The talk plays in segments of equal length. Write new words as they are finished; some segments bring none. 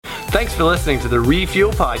Thanks for listening to the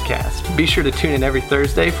Refuel Podcast. Be sure to tune in every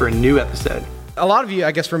Thursday for a new episode. A lot of you,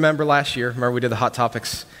 I guess, remember last year, we did the Hot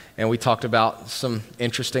Topics, and we talked about some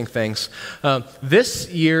interesting things. This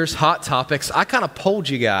year's Hot Topics, I kind of polled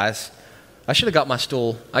you guys. I should have got my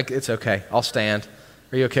stool. It's okay. I'll stand.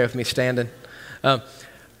 Are you okay with me standing?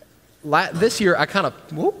 This year, I kind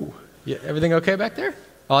of, everything okay back there?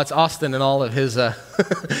 Oh, it's Austin and all of his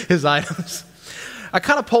his items. I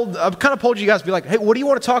kind of polled you guys to be like, hey, what do you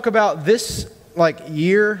want to talk about this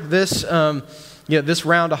year, this this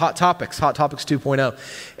round of Hot Topics 2.0.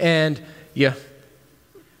 And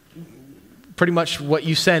pretty much what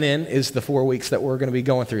you sent in is the 4 weeks that we're going to be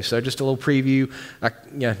going through. So just a little preview. I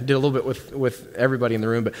did a little bit with everybody in the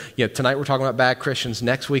room, but tonight we're talking about bad Christians.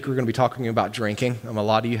 Next week we're going to be talking about drinking. A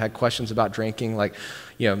lot of you had questions about drinking, like,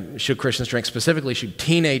 should Christians drink? Specifically, should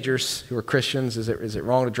teenagers who are Christians, is it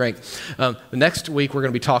wrong to drink? The next week we're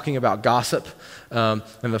going to be talking about gossip. And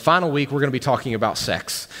the final week we're going to be talking about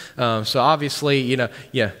sex. So obviously,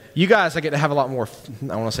 you guys I get to have a lot more, I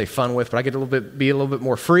don't want to say fun with, but I get to be a little bit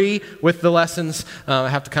more free with the lessons. I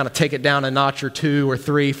have to kind of take it down a notch or two or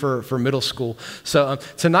three for middle school. So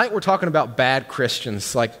tonight we're talking about bad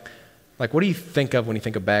Christians. Like what do you think of when you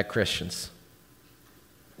think of bad Christians?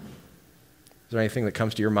 Is there anything that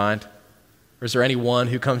comes to your mind? Or is there anyone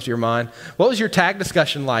who comes to your mind? What was your tag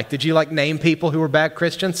discussion like? Did you name people who were bad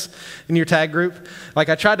Christians in your tag group?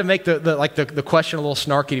 I tried to make the question a little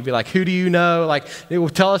snarky to be like, who do you know? It will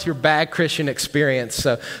tell us your bad Christian experience.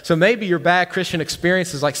 So maybe your bad Christian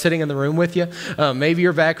experience is like sitting in the room with you. Maybe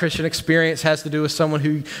your bad Christian experience has to do with someone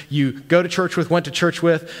who you go to church with, went to church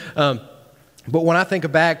with. But when I think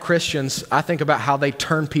of bad Christians, I think about how they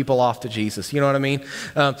turn people off to Jesus. You know what I mean?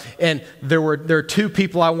 And there are two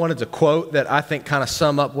people I wanted to quote that I think kind of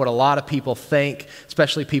sum up what a lot of people think,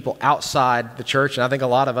 especially people outside the church. And I think a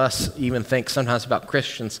lot of us even think sometimes about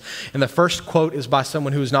Christians. And the first quote is by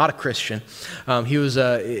someone who is not a Christian. He was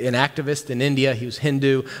an activist in India. He was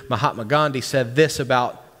Hindu. Mahatma Gandhi said this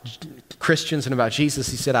about Christians and about Jesus.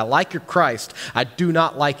 He said, I like your Christ. I do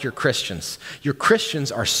not like your Christians. Your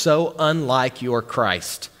Christians are so unlike your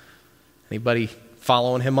Christ. Anybody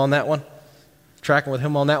following him on that one? Tracking with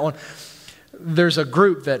him on that one? There's a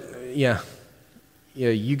group that,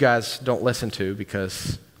 you guys don't listen to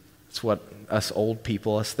because it's what us old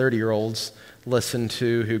people, us 30-year-olds listen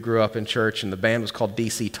to who grew up in church, and the band was called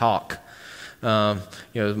DC Talk.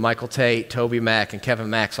 Michael Tate, Toby Mac, and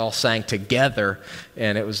Kevin Max all sang together,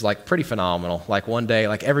 and it was pretty phenomenal. One day,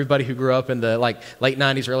 everybody who grew up in the late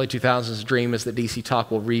 90s, early 2000s dream is that DC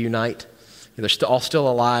Talk will reunite. They're all still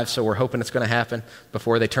alive, so we're hoping it's going to happen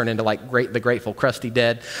before they turn into the Grateful Crusty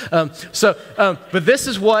Dead. But this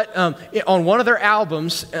is what, on one of their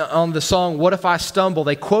albums, on the song What If I Stumble,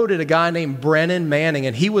 they quoted a guy named Brennan Manning,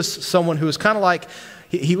 and he was someone who was kind of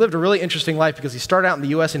he lived a really interesting life because he started out in the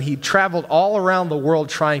U.S. and he traveled all around the world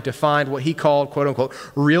trying to find what he called, quote unquote,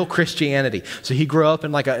 real Christianity. So he grew up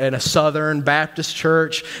in a Southern Baptist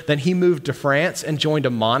church. Then he moved to France and joined a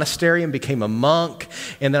monastery and became a monk.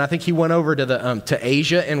 And then I think he went over to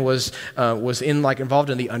Asia and was involved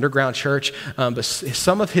in the underground church. But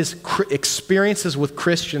some of his experiences with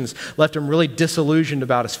Christians left him really disillusioned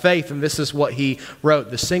about his faith. And this is what he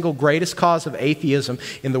wrote: the single greatest cause of atheism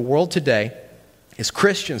in the world today is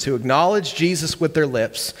Christians who acknowledge Jesus with their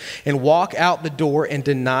lips and walk out the door and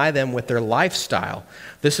deny them with their lifestyle.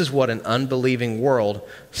 This is what an unbelieving world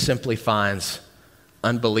simply finds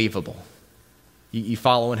unbelievable. You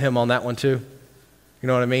following him on that one too? You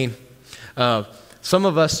know what I mean? Some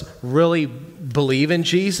of us really believe in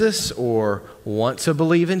Jesus or want to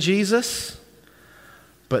believe in Jesus,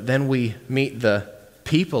 but then we meet the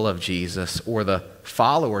people of Jesus or the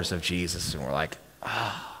followers of Jesus and we're like,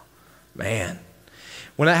 man.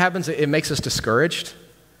 When that happens, it makes us discouraged.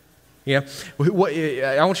 I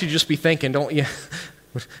want you to just be thinking,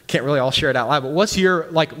 can't really all share it out loud, but what's your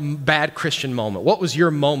bad Christian moment? What was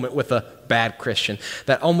your moment with a bad Christian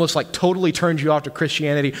that almost totally turned you off to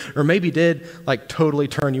Christianity, or maybe did totally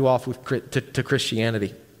turn you off to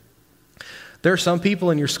Christianity? There are some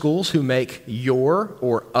people in your schools who make your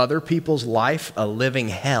or other people's life a living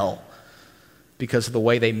hell because of the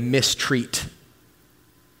way they mistreat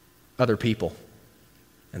other people.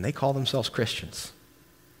 And they call themselves Christians.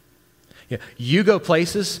 You go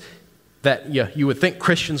places that you would think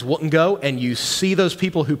Christians wouldn't go, and you see those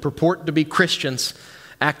people who purport to be Christians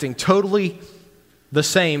acting totally the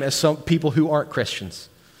same as some people who aren't Christians.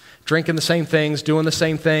 Drinking the same things, doing the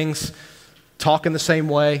same things, talking the same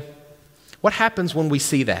way. What happens when we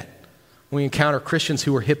see that? When we encounter Christians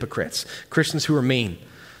who are hypocrites, Christians who are mean?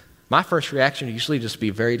 My first reaction is usually just be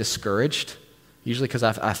very discouraged usually because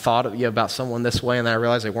I thought about someone this way and then I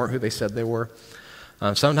realized they weren't who they said they were.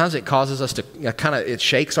 Sometimes it causes us to it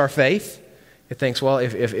shakes our faith. It thinks, well,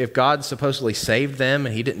 if God supposedly saved them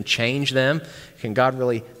and he didn't change them, can God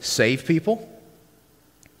really save people?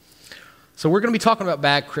 So we're going to be talking about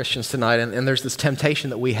bad Christians tonight, and there's this temptation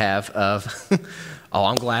that we have of, oh,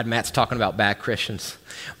 I'm glad Matt's talking about bad Christians.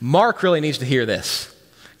 Mark really needs to hear this.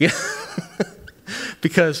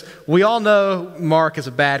 Because we all know Mark is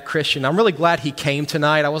a bad Christian. I'm really glad he came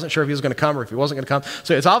tonight. I wasn't sure if he was going to come or if he wasn't going to come.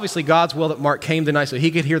 So it's obviously God's will that Mark came tonight so he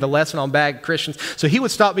could hear the lesson on bad Christians, so he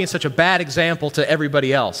would stop being such a bad example to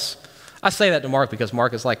everybody else. I say that to Mark because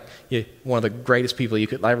Mark is like one of the greatest people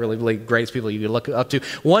I really believe, greatest people you could look up to.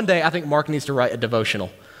 One day, I think Mark needs to write a devotional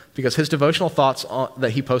because his devotional thoughts that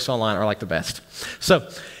he posts online are like the best. So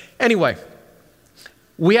anyway,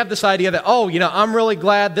 we have this idea that, I'm really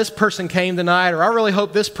glad this person came tonight, or I really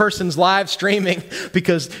hope this person's live streaming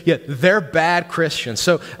because they're bad Christians.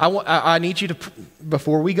 So I need you to,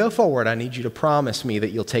 before we go forward, I need you to promise me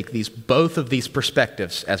that you'll take both of these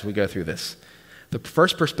perspectives as we go through this. The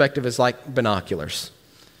first perspective is like binoculars,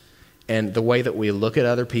 and the way that we look at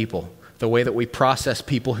other people, the way that we process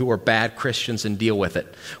people who are bad Christians and deal with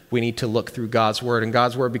it. We need to look through God's Word, and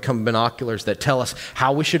God's Word become binoculars that tell us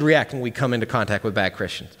how we should react when we come into contact with bad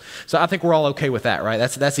Christians. So I think we're all okay with that, right?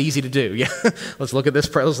 That's easy to do. Yeah, let's look at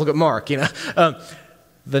this. Let's look at Mark.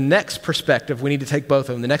 The next perspective, we need to take both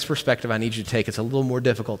of them. The next perspective I need you to take, it's a little more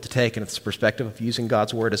difficult to take, and it's the perspective of using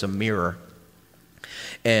God's Word as a mirror.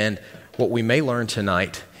 And what we may learn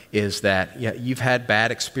tonight is that you've had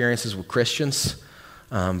bad experiences with Christians.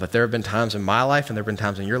 But there have been times in my life and there have been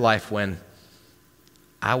times in your life when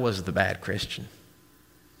I was the bad Christian.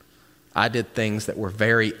 I did things that were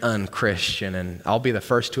very un-Christian, and I'll be the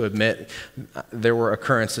first to admit there were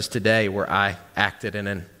occurrences today where I acted in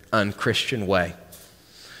an un-Christian way.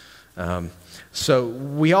 So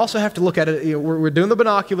we also have to look at it. We're doing the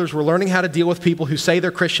binoculars. We're learning how to deal with people who say they're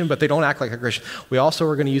Christian, but they don't act like a Christian. We also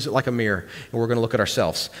are going to use it like a mirror, and we're going to look at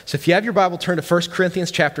ourselves. So if you have your Bible, turn to 1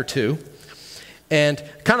 Corinthians chapter 2. And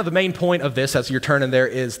kind of the main point of this as you're turning there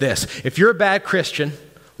is this. If you're a bad Christian,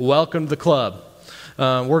 welcome to the club.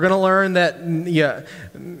 We're going to learn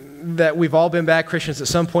that we've all been bad Christians at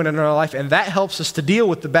some point in our life, and that helps us to deal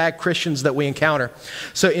with the bad Christians that we encounter.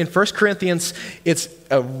 So in 1 Corinthians, it's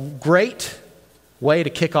a great way to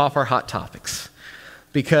kick off our hot topics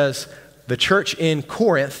because the church in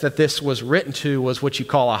Corinth that this was written to was what you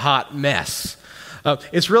call a hot mess.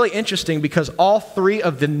 It's really interesting because all three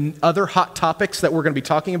of the other hot topics that we're going to be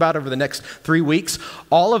talking about over the next 3 weeks,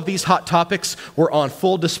 all of these hot topics were on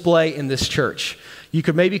full display in this church. You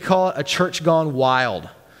could maybe call it a church gone wild,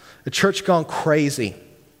 a church gone crazy.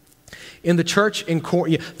 In the church in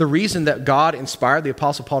Corinth, the reason that God inspired the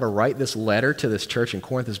Apostle Paul to write this letter to this church in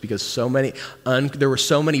Corinth is because there were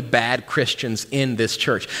so many bad Christians in this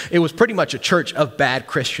church. It was pretty much a church of bad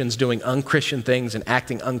Christians doing unchristian things and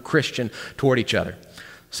acting unchristian toward each other.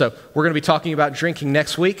 So we're going to be talking about drinking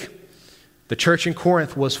next week. The church in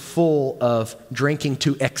Corinth was full of drinking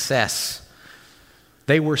to excess.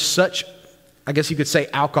 They were such, I guess you could say,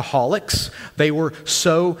 alcoholics. They were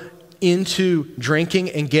so into drinking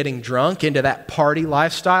and getting drunk, into that party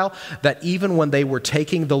lifestyle, that even when they were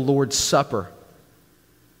taking the Lord's Supper,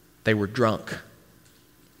 they were drunk.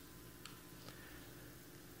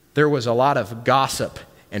 There was a lot of gossip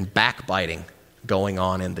and backbiting going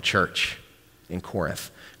on in the church in Corinth.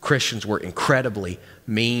 Christians were incredibly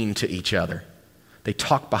mean to each other. They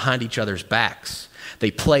talked behind each other's backs. They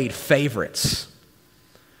played favorites.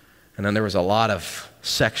 And then there was a lot of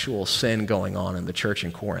sexual sin going on in the church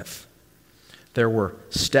in Corinth. There were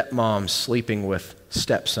stepmoms sleeping with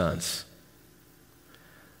stepsons.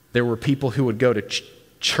 There were people who would go to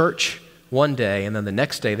church one day, and then the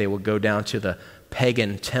next day they would go down to the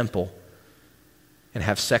pagan temple and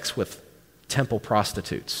have sex with temple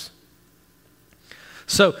prostitutes.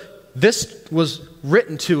 So this was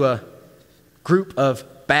written to a group of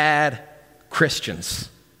bad Christians.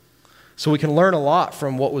 So we can learn a lot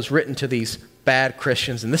from what was written to these bad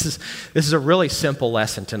Christians, and this is a really simple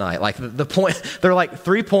lesson tonight. Like the point, there are like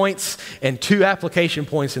 3 points and 2 application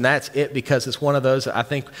points, and that's it, because it's one of those, I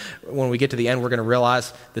think when we get to the end, we're going to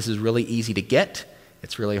realize this is really easy to get.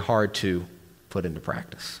 It's really hard to put into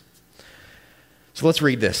practice. So let's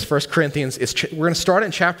read this. 1 Corinthians, we're going to start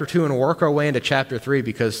in chapter 2 and work our way into chapter 3,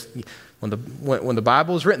 because when the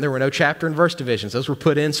Bible was written, there were no chapter and verse divisions. Those were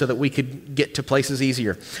put in so that we could get to places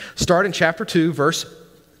easier. Start in chapter 2, verse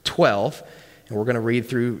 12, and we're going to read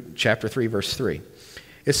through chapter 3, verse 3.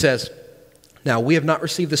 It says, "Now we have not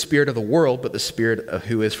received the spirit of the world, but the Spirit of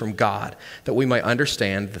who is from God, that we might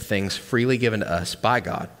understand the things freely given to us by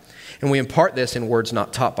God. And we impart this in words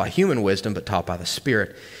not taught by human wisdom, but taught by the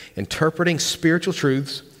Spirit, interpreting spiritual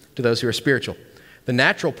truths to those who are spiritual. The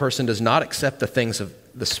natural person does not accept the things of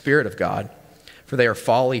the Spirit of God, for they are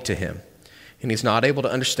folly to him, and he's not able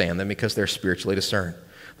to understand them because they're spiritually discerned.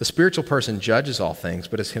 The spiritual person judges all things,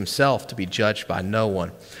 but is himself to be judged by no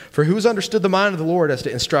one. For who has understood the mind of the Lord as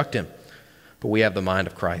to instruct him? But we have the mind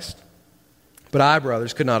of Christ. But I,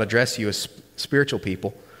 brothers, could not address you as spiritual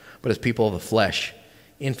people, but as people of the flesh,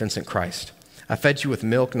 infants in Christ. I fed you with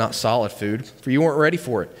milk, not solid food, for you weren't ready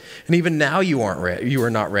for it. And even now you are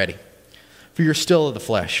not ready. For you're still of the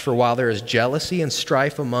flesh. For while there is jealousy and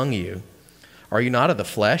strife among you, are you not of the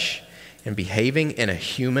flesh and behaving in a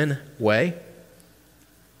human way?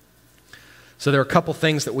 So there are a couple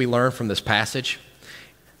things that we learn from this passage,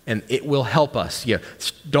 and it will help us.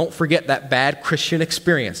 Don't forget that bad Christian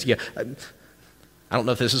experience. I don't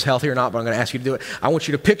know if this is healthy or not, but I'm going to ask you to do it. I want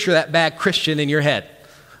you to picture that bad Christian in your head.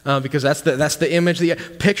 Because that's the image.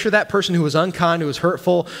 Picture that person who was unkind, who was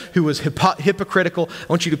hurtful, who was hypocritical. I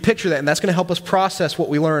want you to picture that, and that's going to help us process what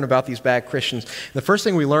we learn about these bad Christians. And the first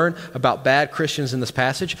thing we learn about bad Christians in this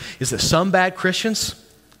passage is that some bad Christians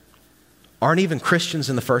aren't even Christians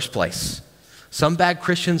in the first place. Some bad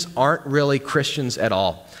Christians aren't really Christians at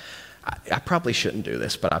all. I probably shouldn't do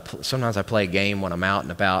this, but sometimes I play a game when I'm out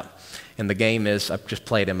and about. And the game is, I've just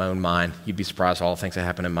played in my own mind. You'd be surprised at all the things that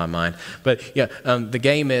happen in my mind. But the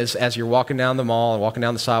game is, as you're walking down the mall and walking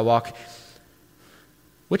down the sidewalk,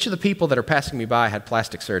 which of the people that are passing me by had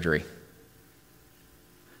plastic surgery?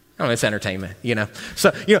 It's entertainment,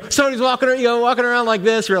 So, somebody's walking around like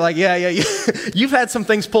this. You're like, yeah. You've had some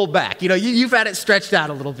things pulled back. You've had it stretched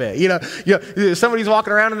out a little bit. Somebody's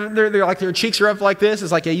walking around and they're like, their cheeks are up like this.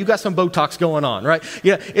 It's like, yeah, you got some Botox going on, right?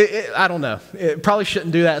 I don't know. It probably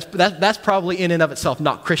shouldn't do that. That's probably in and of itself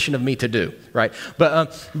not Christian of me to do, right?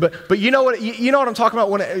 But you know what I'm talking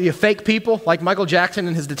about when you fake people, like Michael Jackson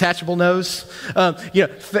and his detachable nose.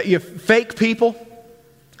 Fake people.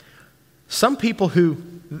 Some people who,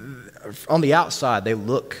 on the outside, they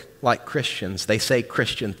look like Christians. They say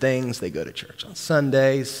Christian things. They go to church on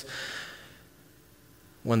Sundays.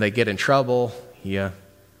 When they get in trouble,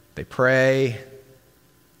 they pray.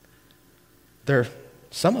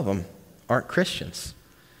 Some of them aren't Christians.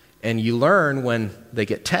 And you learn when they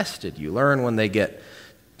get tested. You learn when they get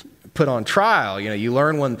put on trial. You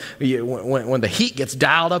learn when the heat gets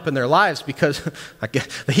dialed up in their lives, because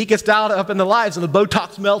the heat gets dialed up in their lives and the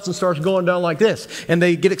Botox melts and starts going down like this, and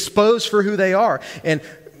they get exposed for who they are. And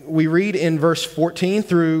we read in verse 14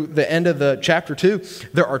 through the end of the chapter 2,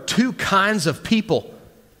 there are two kinds of people.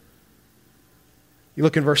 You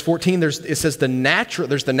look in verse 14, it says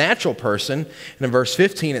there's the natural person, and in verse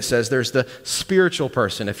 15 it says there's the spiritual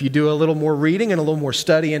person. If you do a little more reading and a little more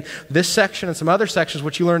study in this section and some other sections,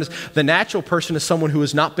 what you learn is the natural person is someone who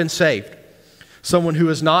has not been saved. Someone who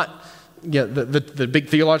is not, the big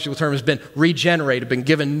theological term has been regenerated, been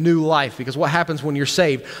given new life. Because what happens when you're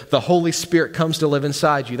saved? The Holy Spirit comes to live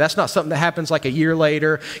inside you. That's not something that happens like a year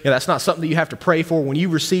later. That's not something that you have to pray for. When you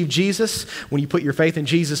receive Jesus, when you put your faith in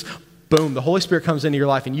Jesus, boom, the Holy Spirit comes into your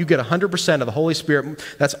life and you get 100% of the Holy Spirit.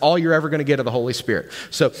 That's all you're ever going to get of the Holy Spirit.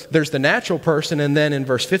 So there's the natural person, and then in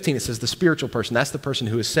verse 15 it says the spiritual person. That's the person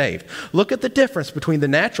who is saved. Look at the difference between the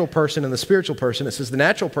natural person and the spiritual person. It says the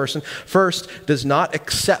natural person, first, does not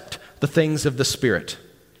accept the things of the Spirit.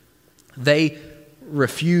 They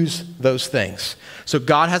refuse those things. So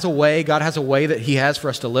God has a way that He has for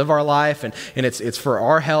us to live our life, and it's for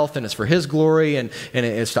our health, and it's for His glory, and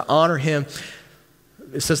it's to honor Him.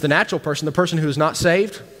 It says the natural person, the person who is not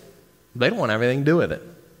saved, they don't want anything to do with it.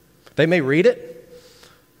 They may read it.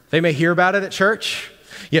 They may hear about it at church.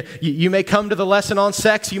 You may come to the lesson on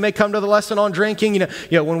sex. You may come to the lesson on drinking.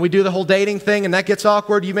 When we do the whole dating thing and that gets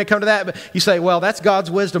awkward, you may come to that. But you say, well, that's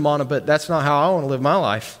God's wisdom on it, but that's not how I want to live my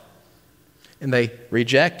life. And they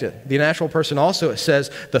reject it. The natural person also, it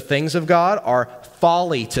says, the things of God are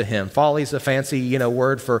folly to him. Folly is a fancy,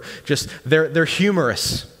 word for just, they're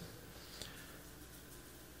humorous.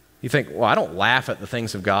 You think, well, I don't laugh at the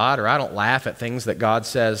things of God, or I don't laugh at things that God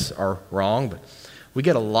says are wrong, but we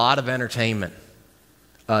get a lot of entertainment.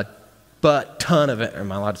 A butt ton of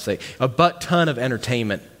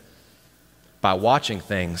entertainment by watching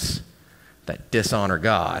things that dishonor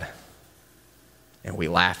God, and we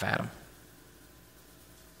laugh at them.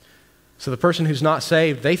 So the person who's not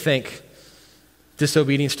saved, they think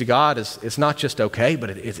disobedience to God is not just okay,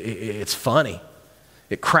 but it's funny.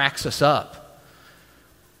 It cracks us up.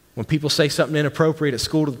 When people say something inappropriate at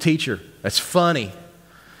school to the teacher, that's funny.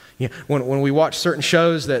 When we watch certain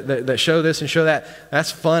shows that show this and show that,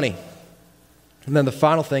 that's funny. And then the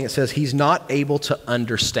final thing, it says he's not able to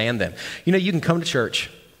understand them. You can come to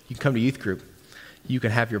church. You can come to youth group. You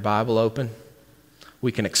can have your Bible open.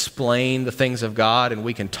 We can explain the things of God, and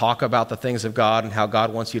we can talk about the things of God and how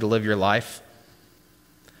God wants you to live your life.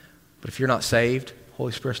 But if you're not saved,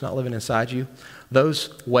 Holy Spirit's not living inside you, those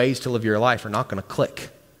ways to live your life are not going to click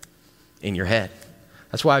in your head.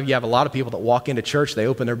 That's why you have a lot of people that walk into church, they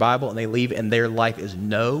open their Bible, and they leave, and their life is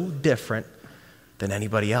no different than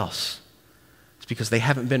anybody else. It's because they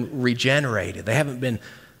haven't been regenerated. They haven't been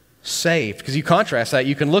saved. Because you contrast that,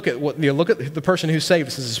 you can look at the person who's saved.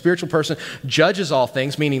 This is a spiritual person, judges all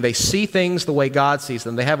things, meaning they see things the way God sees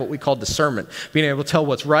them. They have what we call discernment, being able to tell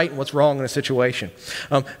what's right and what's wrong in a situation.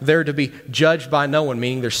 They're to be judged by no one,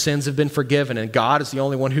 meaning their sins have been forgiven, and God is the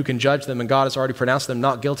only one who can judge them, and God has already pronounced them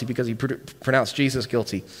not guilty because he pronounced Jesus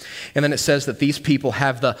guilty. And then it says that these people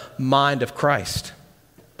have the mind of Christ.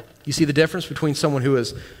 You see the difference between someone who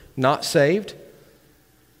is not saved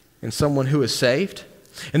and someone who is saved?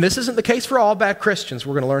 And this isn't the case for all bad Christians,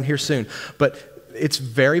 we're going to learn here soon. But it's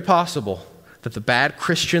very possible that the bad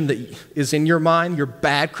Christian that is in your mind, your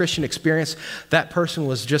bad Christian experience, that person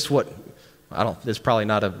was just what, there's probably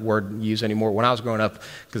not a word used anymore. When I was growing up,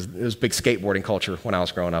 because it was big skateboarding culture when I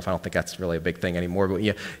was growing up, I don't think that's really a big thing anymore, but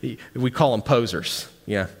we call them posers.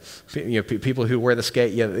 People who wear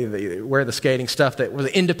the skating stuff that was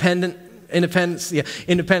independence,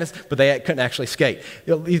 but they couldn't actually skate.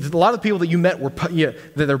 A lot of the people that you met were,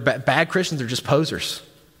 they're bad Christians, they're just posers.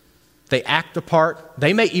 They act the part.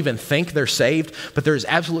 They may even think they're saved, but there's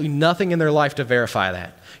absolutely nothing in their life to verify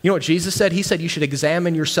that. You know what Jesus said? He said you should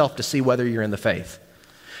examine yourself to see whether you're in the faith.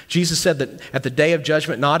 Jesus said that at the day of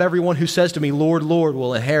judgment, not everyone who says to me, Lord, Lord,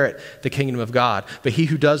 will inherit the kingdom of God, but he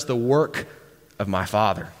who does the work of my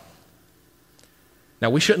Father. Now,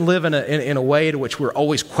 we shouldn't live in a way to which we're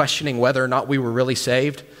always questioning whether or not we were really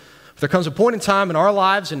saved. But there comes a point in time in our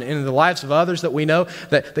lives and in the lives of others that we know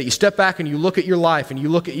that you step back and you look at your life and you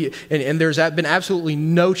look at you, and there's been absolutely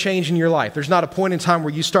no change in your life. There's not a point in time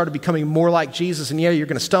where you started becoming more like Jesus, and you're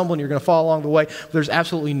going to stumble and you're going to fall along the way, but there's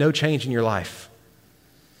absolutely no change in your life.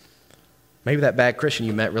 Maybe that bad Christian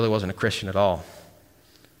you met really wasn't a Christian at all.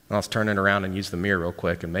 And let's turn it around and use the mirror real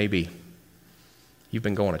quick, and maybe you've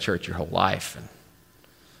been going to church your whole life, and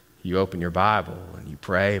you open your Bible and you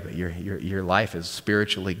pray, but your life is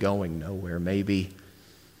spiritually going nowhere. Maybe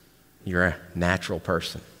you're a natural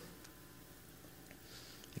person.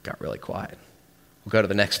 It got really quiet. We'll go to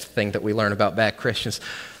the next thing that we learn about bad Christians.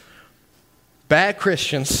 Bad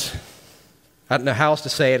Christians, I don't know how else to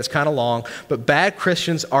say it, it's kind of long, but bad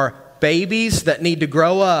Christians are babies that need to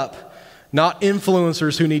grow up, not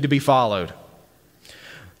influencers who need to be followed.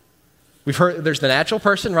 We've heard there's the natural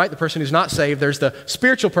person, right? The person who's not saved. There's the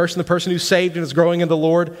spiritual person, the person who's saved and is growing in the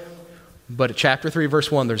Lord. But at chapter 3,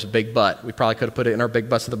 verse 1, there's a big but. We probably could have put it in our Big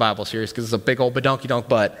Butts of the Bible series because it's a big old badonkey-donk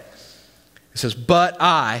but. It says, but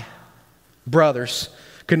I, brothers,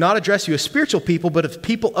 could not address you as spiritual people, but as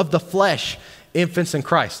people of the flesh, infants in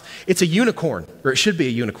Christ. It's a unicorn, or it should be a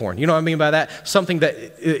unicorn. You know what I mean by that? Something that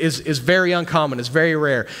is very uncommon, is very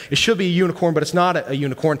rare. It should be a unicorn, but it's not a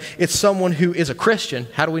unicorn. It's someone who is a Christian.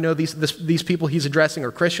 How do we know these people he's addressing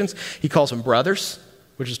are Christians? He calls them brothers,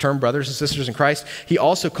 which is termed brothers and sisters in Christ. He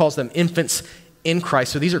also calls them infants in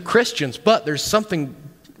Christ. So these are Christians, but there's something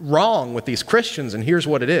wrong with these Christians, and here's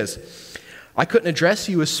what it is. I couldn't address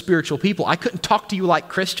you as spiritual people. I couldn't talk to you like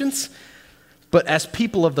Christians, but as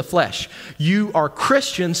people of the flesh. You are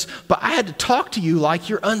Christians, but I had to talk to you like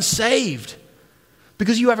you're unsaved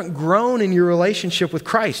because you haven't grown in your relationship with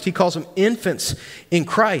Christ. He calls them infants in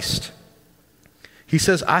Christ. He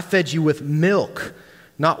says, I fed you with milk,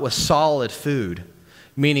 not with solid food,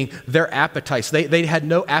 meaning their appetites. They had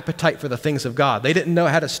no appetite for the things of God. They didn't know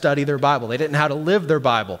how to study their Bible. They didn't know how to live their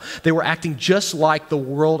Bible. They were acting just like the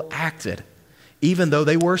world acted, even though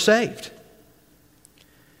they were saved.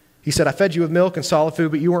 He said, I fed you with milk and solid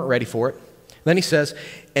food, but you weren't ready for it. Then he says,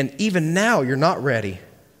 and even now you're not ready,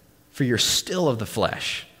 for you're still of the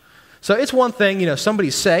flesh. So it's one thing,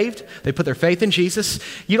 somebody's saved, they put their faith in Jesus.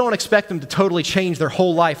 You don't expect them to totally change their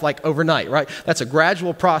whole life like overnight, right? That's a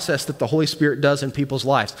gradual process that the Holy Spirit does in people's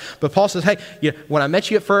lives. But Paul says, hey, when I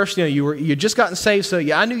met you at first, you just gotten saved, so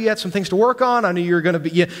I knew you had some things to work on. I knew you were going to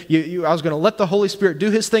be, I was going to let the Holy Spirit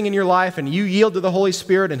do his thing in your life, and you yield to the Holy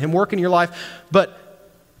Spirit and him work in your life. But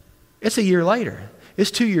it's a year later. It's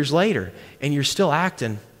 2 years later, and you're still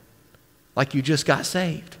acting like you just got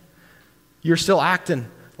saved. You're still acting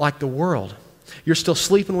like the world. You're still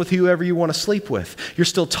sleeping with whoever you want to sleep with. You're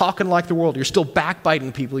still talking like the world. You're still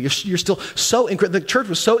backbiting people. You're still the church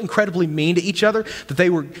was so incredibly mean to each other that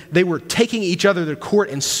they were taking each other to court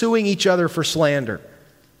and suing each other for slander.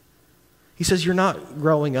 He says, you're not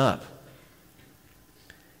growing up.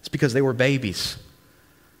 It's because they were babies.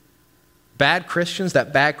 bad Christians,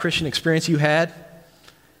 that bad Christian experience you had,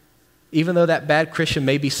 even though that bad Christian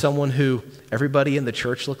may be someone who everybody in the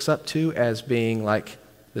church looks up to as being like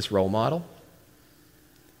this role model,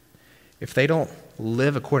 if they don't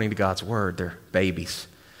live according to God's word, they're babies.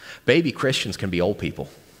 Baby Christians can be old people.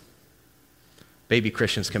 Baby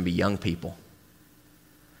Christians can be young people.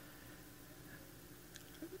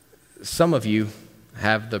 Some of you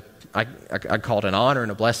have I call it an honor and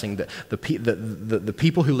a blessing that the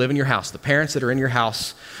people who live in your house, the parents that are in your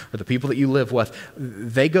house, or the people that you live with,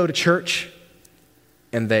 they go to church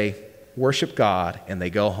and they worship God and they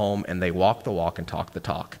go home and they walk the walk and talk the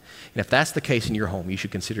talk. And if that's the case in your home, you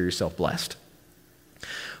should consider yourself blessed.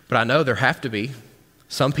 But I know there have to be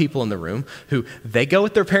some people in the room who they go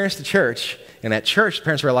with their parents to church, and at church, the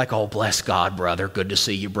parents are like, oh, bless God, brother, good to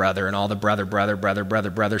see you, brother, and all the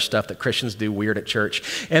brother stuff that Christians do weird at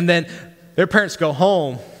church. And then their parents go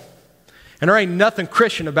home, and there ain't nothing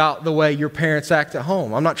Christian about the way your parents act at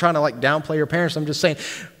home. I'm not trying to downplay your parents. I'm just saying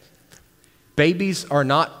babies are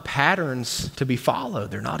not patterns to be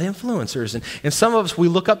followed. They're not influencers. And some of us, we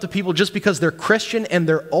look up to people just because they're Christian and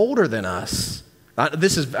they're older than us. I'm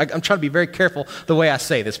trying to be very careful the way I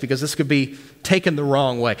say this because this could be taken the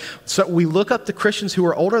wrong way. So we look up to Christians who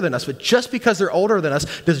are older than us, but just because they're older than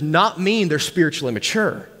us does not mean they're spiritually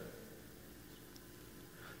mature.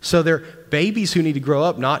 So they're babies who need to grow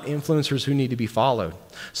up, not influencers who need to be followed.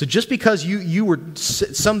 So just because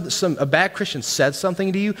a bad Christian said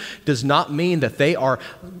something to you does not mean that they are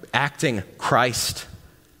acting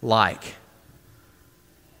Christ-like.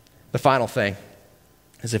 The final thing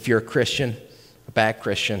is if you're a Christian, a bad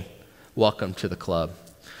Christian, welcome to the club.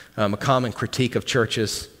 A common critique of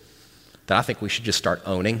churches that I think we should just start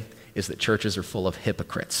owning is that churches are full of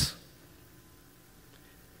hypocrites.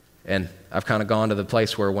 And I've kind of gone to the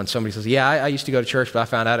place where when somebody says, yeah, I used to go to church, but I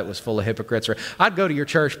found out it was full of hypocrites. Or I'd go to your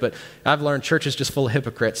church, but I've learned church is just full of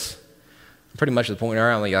hypocrites. Pretty much to the point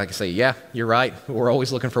where I can say, yeah, you're right. We're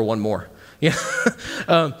always looking for one more. Yeah.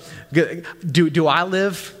 Do I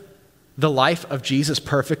live the life of Jesus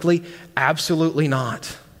perfectly? Absolutely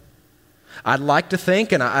not. I'd like to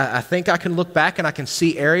think, and I think I can look back and I can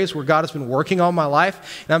see areas where God has been working on my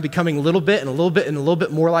life, and I'm becoming a little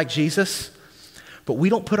bit more like Jesus. But we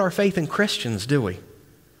don't put our faith in Christians, do we?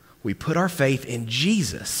 We put our faith in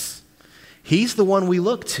Jesus. He's the one we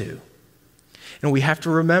look to. And we have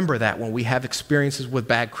to remember that when we have experiences with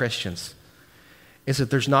bad Christians, is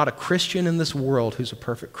that there's not a Christian in this world who's a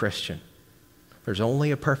perfect Christian. There's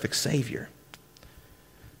only a perfect Savior.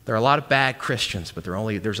 There are a lot of bad Christians, but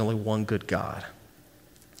there's only one good God.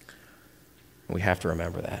 And we have to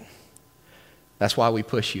remember that. That's why we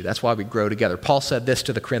push you. That's why we grow together. Paul said this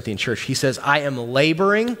to the Corinthian church. He says, I am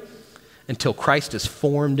laboring until Christ is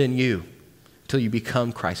formed in you, until you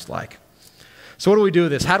become Christ-like. So what do we do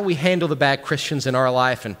with this? How do we handle the bad Christians in our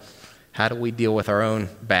life, and how do we deal with our own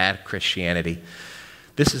bad Christianity?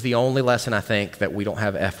 This is the only lesson, I think, that we don't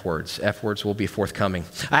have F words. F words will be forthcoming.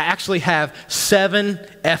 I actually have 7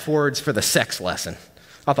 F words for the sex lesson.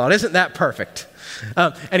 I thought, isn't that perfect?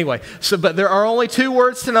 But there are only 2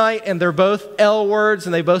 words tonight, and they're both L words,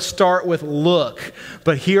 and they both start with look.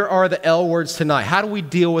 But here are the L words tonight. How do we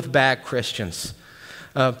deal with bad Christians?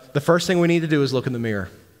 The first thing we need to do is look in the mirror.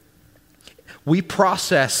 We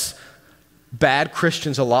process bad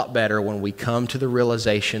Christians a lot better when we come to the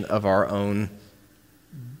realization of our own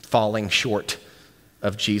falling short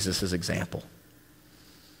of Jesus' example.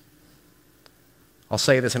 I'll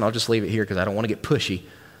say this and I'll just leave it here because I don't want to get pushy,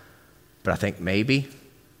 but I think maybe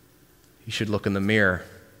you should look in the mirror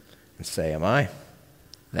and say, am I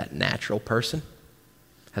that natural person?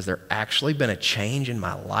 Has there actually been a change in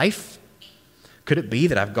my life? Could it be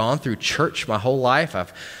that I've gone through church my whole life?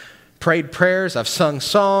 I've prayed prayers, I've sung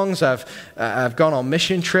songs, I've gone on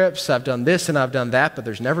mission trips, I've done this and I've done that, but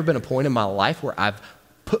there's never been a point in my life where I've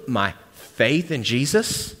put my faith in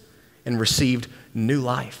Jesus and received new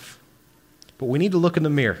life. But we need to look in the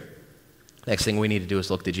mirror. Next thing we need to do is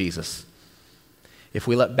look to Jesus. If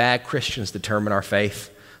we let bad Christians determine our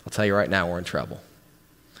faith, I'll tell you right now, we're in trouble.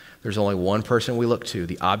 There's only one person we look to.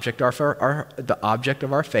 The object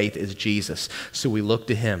of our faith is Jesus. So we look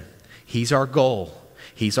to him. He's our goal.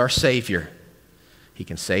 He's our Savior. He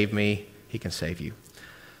can save me. He can save you.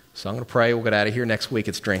 So I'm going to pray. We'll get out of here. Next week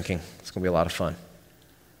it's drinking. It's going to be a lot of fun.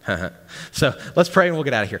 So let's pray and we'll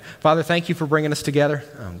get out of here. Father, thank you for bringing us together.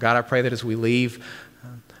 God, I pray that as we leave,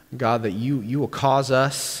 God, that you will cause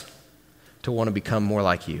us to want to become more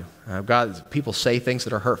like you. God, people say things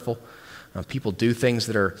that are hurtful. People do things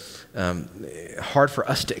that are hard for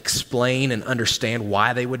us to explain and understand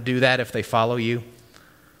why they would do that if they follow you.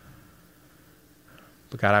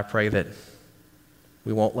 But God, I pray that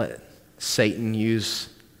we won't let Satan use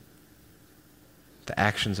the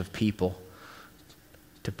actions of people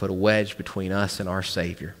to put a wedge between us and our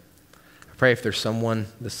Savior. I pray if there's someone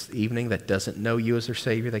this evening that doesn't know you as their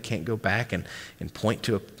Savior, they can't go back and point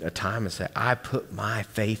to a time and say, I put my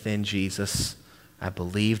faith in Jesus, I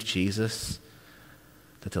believed Jesus,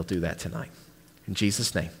 that they'll do that tonight. In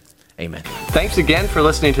Jesus' name, amen. Thanks again for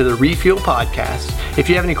listening to the Refuel Podcast. If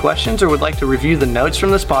you have any questions or would like to review the notes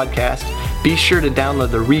from this podcast, be sure to download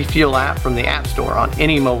the Refuel app from the App Store on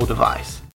any mobile device.